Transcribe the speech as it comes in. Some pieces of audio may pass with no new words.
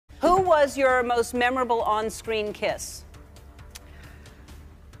Who was your most memorable on-screen kiss?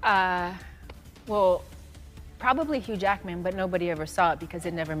 Well, probably Hugh Jackman, but nobody ever saw it because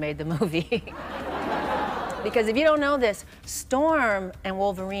it never made the movie. Because if you don't know this, Storm and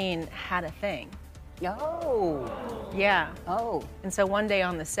Wolverine had a thing. Oh. Yeah. Oh. And so one day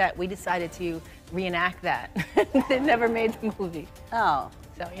on the set, we decided to reenact that. It never made the movie. Oh.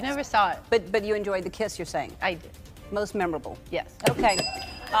 So you never saw it. But you enjoyed the kiss, you're saying? I did. Most memorable? Yes. Okay.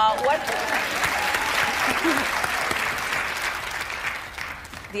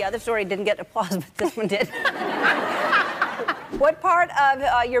 The other story didn't get applause, but this one did. What part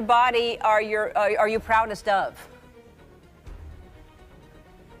of your body are you proudest of?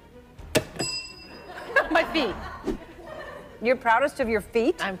 My feet. You're proudest of your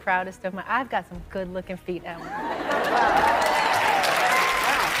feet? I'm proudest of my. I've got some good-looking feet, Ellen.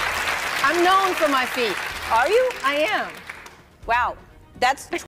 I'm known for my feet. Are you? I am. Wow. That's